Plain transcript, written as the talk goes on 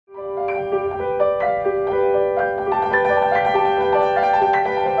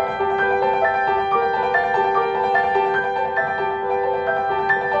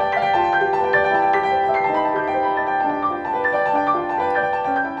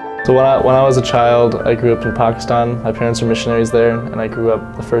So when I was a child, I grew up in Pakistan. My parents were missionaries there, and I grew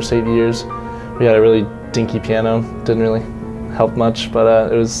up the first 8 years. We had a really dinky piano. Didn't really help much,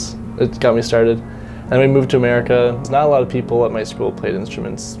 but it got me started. And we moved to America. Not a lot of people at my school played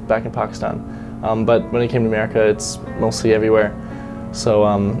instruments back in Pakistan, but when I came to America, it's mostly everywhere. So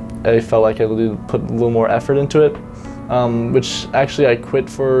I felt like I needed to put a little more effort into it, which actually I quit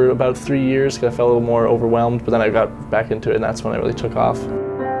for about 3 years because I felt a little more overwhelmed, but then I got back into it, and that's when I really took off.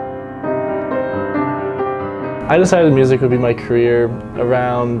 I decided music would be my career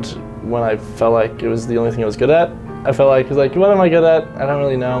around when I felt like it was the only thing I was good at. I felt like, what am I good at? I don't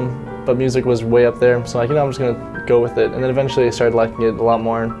really know, but music was way up there, so I'm just gonna go with it. And then eventually I started liking it a lot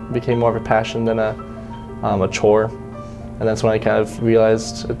more, and became more of a passion than a chore. And that's when I kind of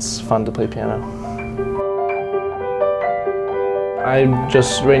realized it's fun to play piano.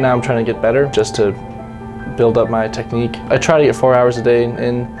 Right now I'm trying to get better, just to build up my technique. I try to get 4 hours a day,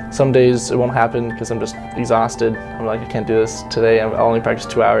 and some days it won't happen because I'm just exhausted. I'm like, I can't do this today, I'll only practice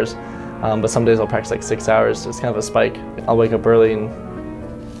 2 hours. But some days I'll practice like 6 hours. It's kind of a spike. I'll wake up early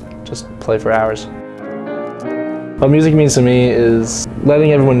and just play for hours. What music means to me is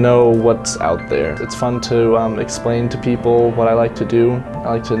letting everyone know what's out there. It's fun to explain to people what I like to do.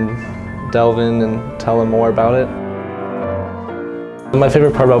 I like to delve in and tell them more about it. My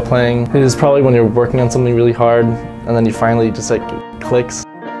favorite part about playing is probably when you're working on something really hard and then you finally just clicks.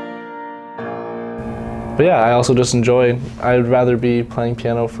 But yeah, I also just enjoy. I'd rather be playing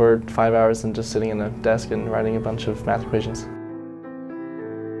piano for 5 hours than just sitting in a desk and writing a bunch of math equations.